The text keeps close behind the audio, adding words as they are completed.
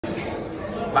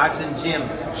Boxing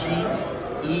Gyms,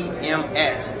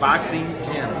 G-E-M-S, Boxing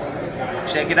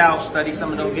Gyms. Check it out, study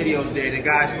some of those videos there. The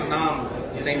guy's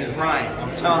phenomenal. His name is Ryan.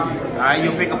 I'm telling you, all right,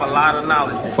 you'll pick up a lot of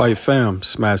knowledge. Fight fam,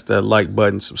 smash that like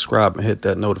button, subscribe, and hit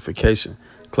that notification.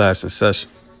 Class in session.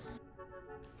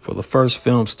 For the first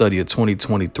film study of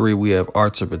 2023, we have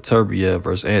Artur Beterbiev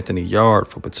versus Anthony Yarde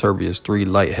for Beterbiev's 3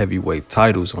 light heavyweight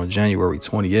titles on January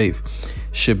 28th.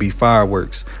 Should be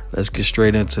fireworks. Let's get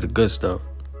straight into the good stuff.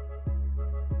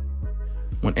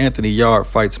 When Anthony Yarde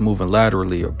fights moving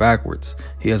laterally or backwards,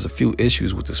 he has a few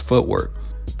issues with his footwork.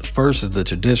 The first is the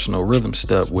traditional rhythm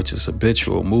step, which is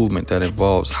habitual movement that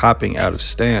involves hopping out of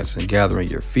stance and gathering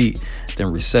your feet,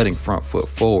 then resetting front foot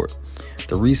forward.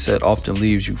 The reset often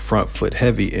leaves you front foot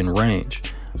heavy in range.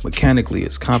 Mechanically,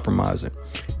 it's compromising.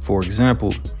 For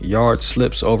example, Yarde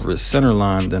slips over his center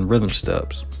line, then rhythm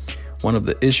steps. One of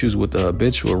the issues with the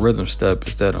habitual rhythm step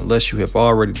is that unless you have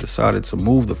already decided to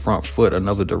move the front foot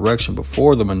another direction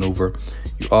before the maneuver,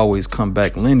 you always come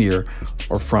back linear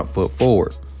or front foot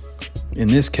forward. In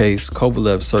this case,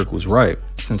 Kovalev circles right.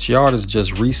 Since Yarde is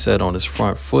just reset on his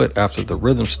front foot after the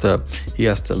rhythm step, he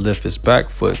has to lift his back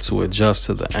foot to adjust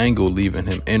to the angle, leaving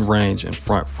him in range and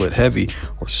front foot heavy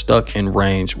or stuck in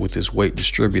range with his weight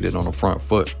distributed on the front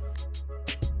foot.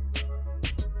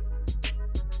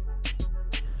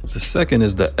 The second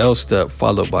is the L step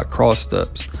followed by cross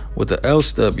steps. With the L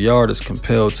step, Yarde is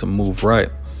compelled to move right.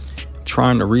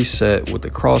 Trying to reset with the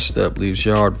cross step leaves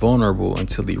Yarde vulnerable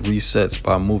until he resets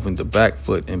by moving the back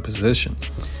foot in position.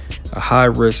 A high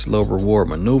risk, low reward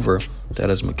maneuver that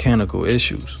has mechanical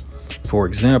issues. For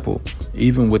example,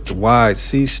 even with the wide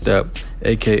C step,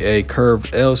 aka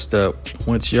curved L step,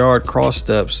 once Yarde cross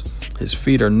steps, his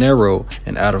feet are narrow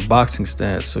and out of boxing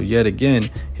stance, so yet again,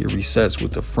 he resets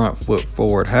with the front foot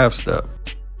forward half step.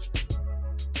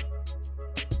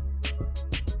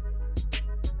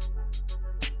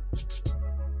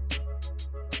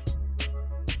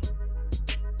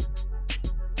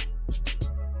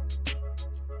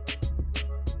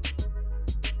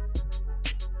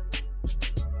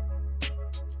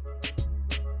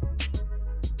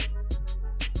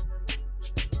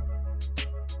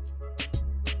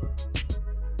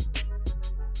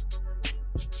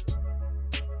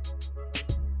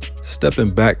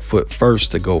 Stepping back foot first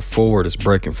to go forward is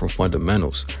breaking from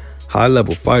fundamentals.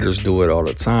 High-level fighters do it all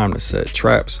the time to set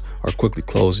traps or quickly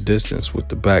close distance with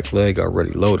the back leg already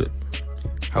loaded.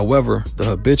 However, the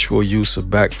habitual use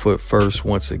of back foot first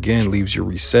once again leaves you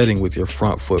resetting with your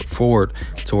front foot forward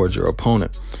towards your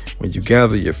opponent. When you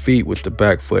gather your feet with the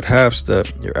back foot half step,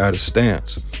 you're out of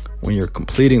stance. When you're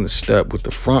completing the step with the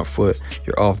front foot,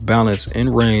 you're off balance in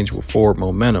range with forward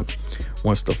momentum.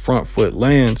 Once the front foot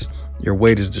lands, your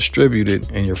weight is distributed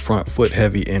and your front foot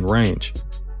heavy in range.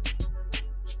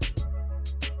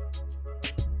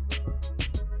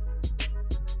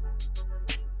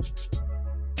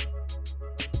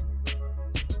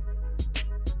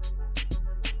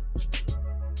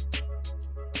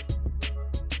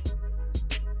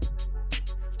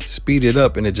 Speed it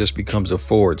up and it just becomes a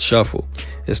forward shuffle.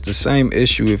 It's the same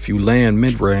issue if you land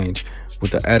mid-range with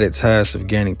the added task of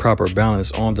gaining proper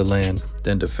balance on the land,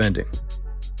 then defending.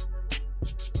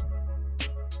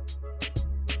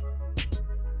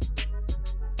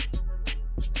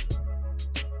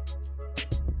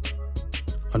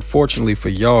 Unfortunately for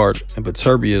Yarde, in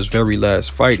Beterbiev's very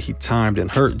last fight, he timed and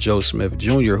hurt Joe Smith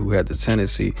Jr., who had the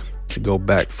tendency to go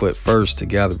back foot first to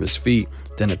gather his feet,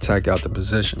 then attack out the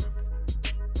position.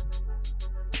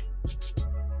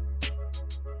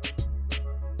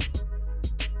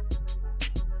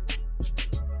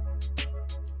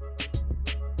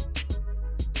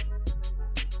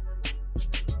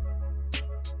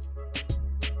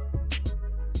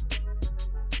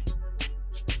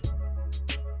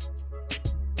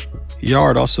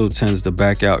 Yarde also tends to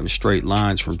back out in straight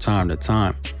lines from time to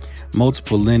time.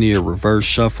 Multiple linear reverse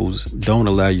shuffles don't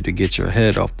allow you to get your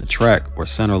head off the track or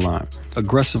center line.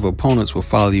 Aggressive opponents will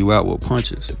follow you out with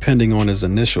punches. Depending on his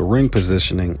initial ring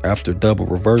positioning, after double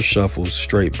reverse shuffles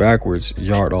straight backwards,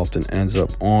 Yarde often ends up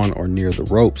on or near the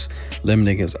ropes,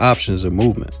 limiting his options of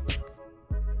movement.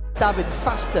 David,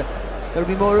 faster. There'll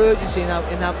be more urgency in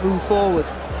that move forward.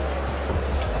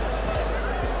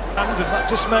 And that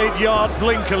just made Yarde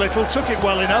blink a little, took it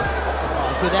well enough.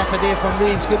 Oh, good effort here from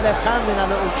Rize, good left hand in that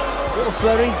little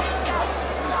flurry.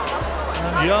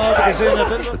 And Yarde is in a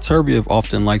bit of... Beterbiev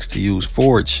often likes to use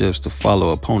forward shifts to follow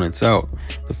opponents out.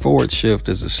 The forward shift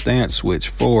is a stance switch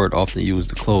forward often used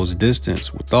to close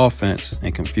distance with offense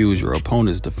and confuse your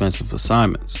opponent's defensive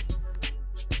assignments.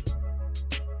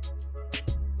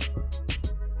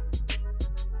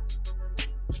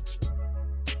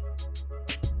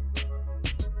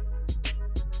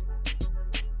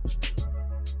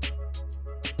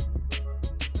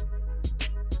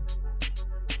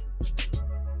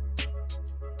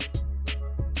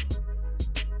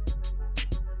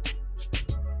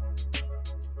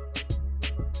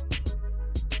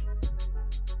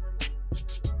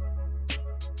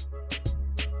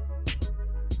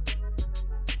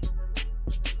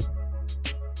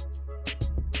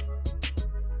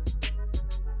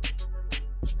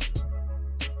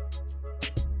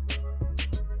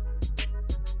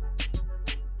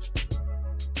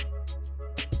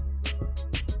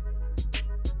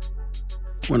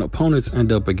 When opponents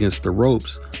end up against the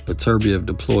ropes, Beterbiev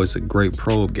deploys a great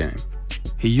probe game.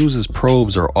 He uses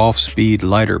probes or off-speed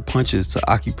lighter punches to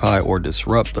occupy or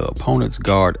disrupt the opponent's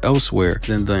guard elsewhere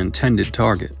than the intended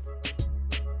target.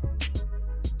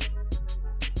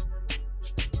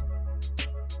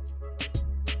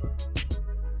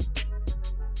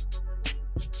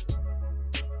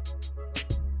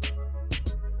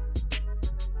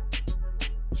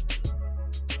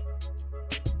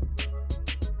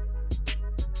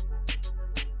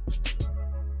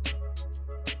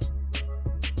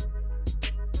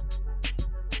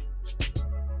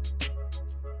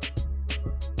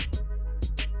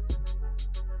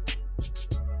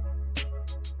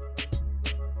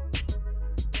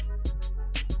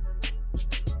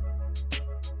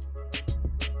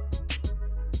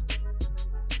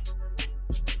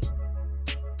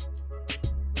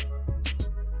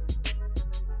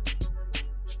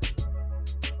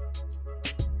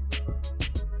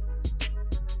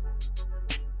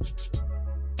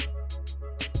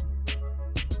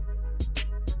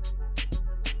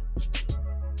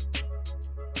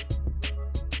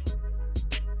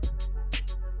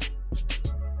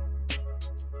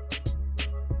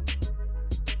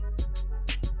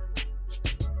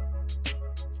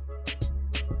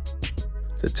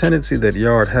 The tendency that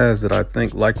Yarde has that I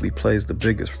think likely plays the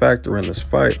biggest factor in this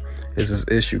fight is his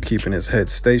issue keeping his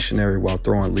head stationary while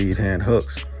throwing lead hand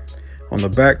hooks. On the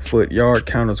back foot, Yarde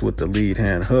counters with the lead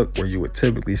hand hook, where you would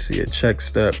typically see a check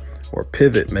step or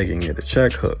pivot, making it a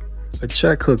check hook. A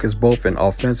check hook is both an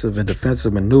offensive and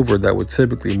defensive maneuver that would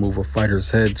typically move a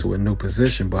fighter's head to a new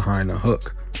position behind the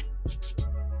hook.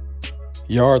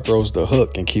 Yarde throws the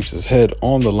hook and keeps his head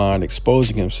on the line,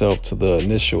 exposing himself to the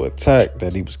initial attack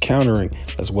that he was countering,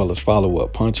 as well as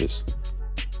follow-up punches.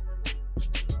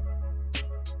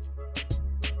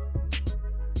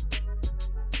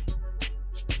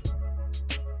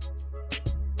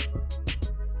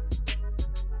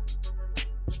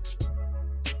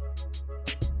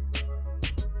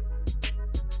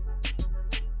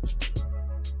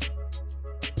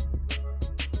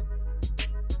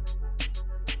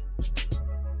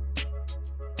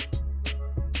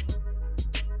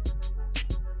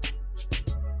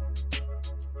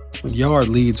 When Yarde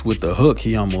leads with the hook,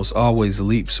 he almost always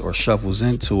leaps or shuffles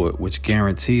into it, which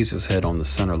guarantees his head on the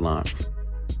center line.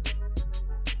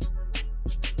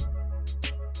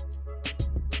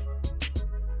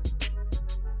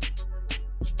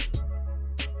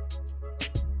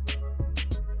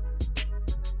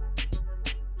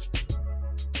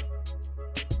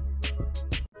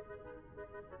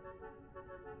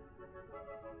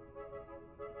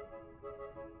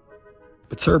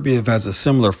 Beterbiev has a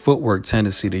similar footwork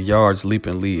tendency to Yarde's leap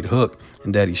and lead hook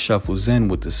in that he shuffles in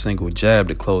with the single jab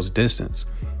to close distance.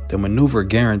 The maneuver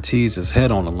guarantees his head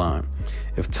on the line.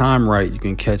 If timed right, you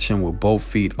can catch him with both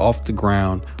feet off the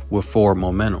ground with forward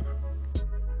momentum.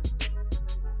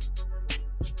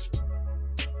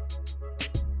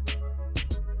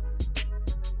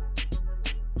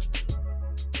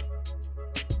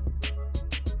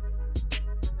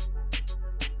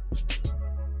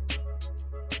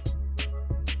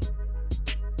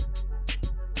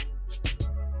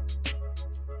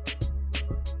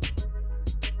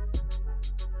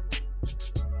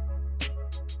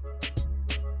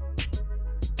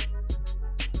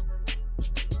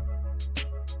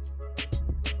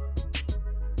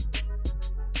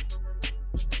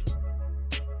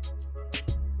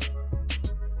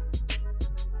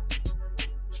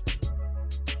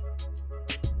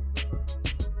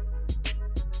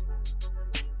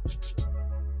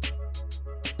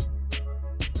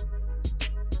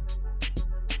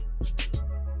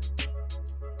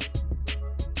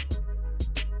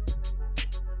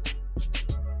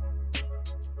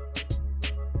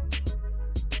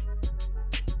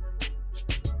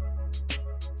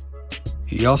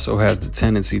 He also has the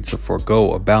tendency to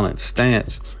forego a balanced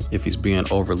stance if he's being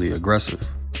overly aggressive.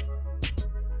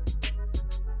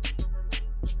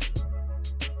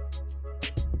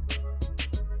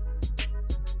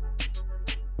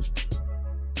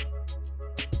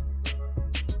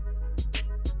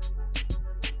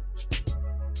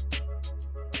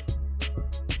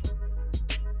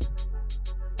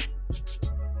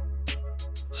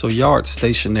 So Yarde's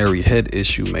stationary head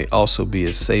issue may also be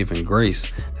his saving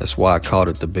grace. That's why I called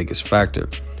it the biggest factor.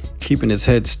 Keeping his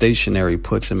head stationary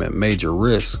puts him at major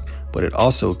risk, but it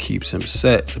also keeps him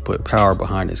set to put power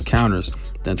behind his counters,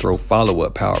 then throw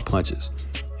follow-up power punches.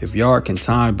 If Yarde can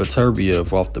time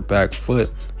Beterbiev off the back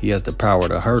foot, he has the power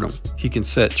to hurt him. He can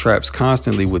set traps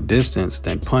constantly with distance,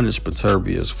 then punish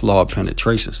Beterbiev's flawed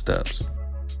penetration steps.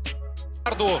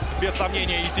 Без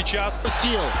сомнения и сейчас.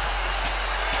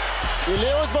 И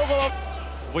левый сбоку головы.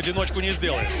 В одиночку не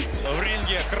сделаешь. В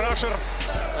ринге крашер.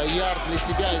 Ярд для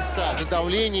себя искать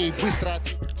давление и быстро.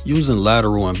 Using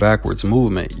lateral and backwards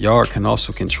movement, Yarde can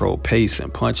also control pace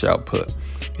and punch output.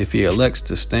 If he elects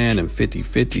to stand in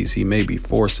 50-50s, he may be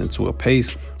forced into a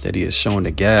pace that he is shown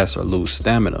to gas or lose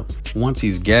stamina. Once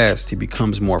he's gassed, he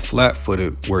becomes more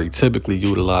flat-footed, where he typically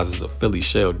utilizes a Philly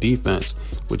shell defense,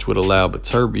 which would allow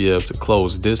Beterbiev to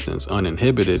close distance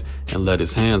uninhibited and let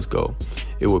his hands go.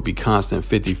 It would be constant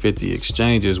 50-50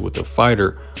 exchanges with a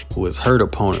fighter who has hurt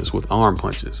opponents with arm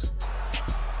punches.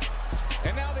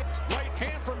 And now the right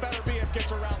hand from Beterbiev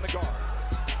gets around the guard.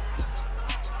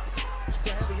 It's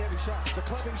a heavy shot. It's a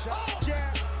clubbing shot. Oh,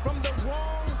 jab from the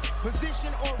wrong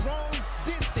position or wrong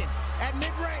distance at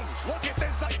mid-range. Look at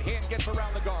this. Right hand gets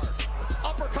around the guard.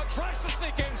 Uppercut tries to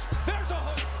sneak in. There's a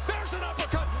hook. There's an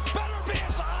uppercut.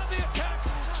 Beterbiev's on the attack.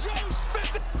 Joe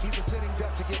Smith. He's a sitting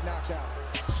duck to get knocked out.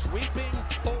 Sweeping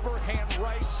overhand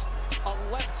rights. A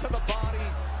left to the body.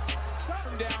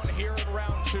 Down here in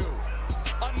round 2.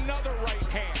 Another right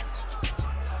hand.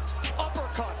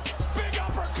 Uppercut. Big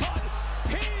uppercut.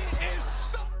 He is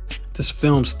stuck. This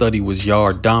film study was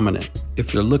Yarde dominant.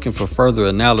 If you're looking for further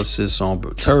analysis on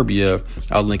Beterbiev,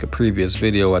 I'll link a previous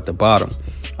video at the bottom.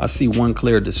 I see one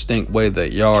clear, distinct way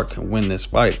that Yarde can win this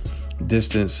fight: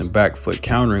 distance and back foot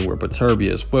countering, where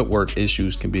Beterbiev's footwork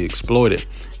issues can be exploited.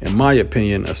 In my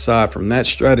opinion, aside from that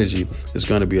strategy, it's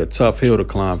going to be a tough hill to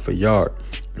climb for Yarde.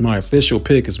 My official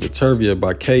pick is Beterbiev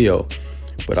by KO,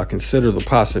 but I consider the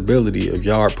possibility of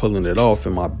Yarde pulling it off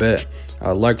in my bet.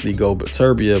 I'll likely go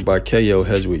Beterbiev by KO,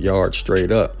 hedge with Yarde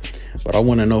straight up. But I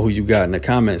want to know who you got in the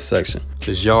comments section.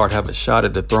 Does Yarde have a shot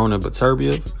at dethroning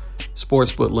Beterbiev?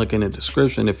 Sportsbook link in the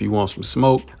description if you want some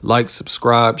smoke. Like,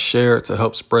 subscribe, share to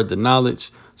help spread the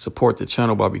knowledge. Support the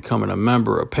channel by becoming a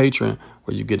member or patron,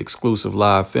 where you get exclusive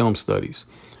live film studies.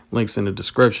 Links in the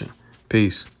description.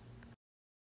 Peace.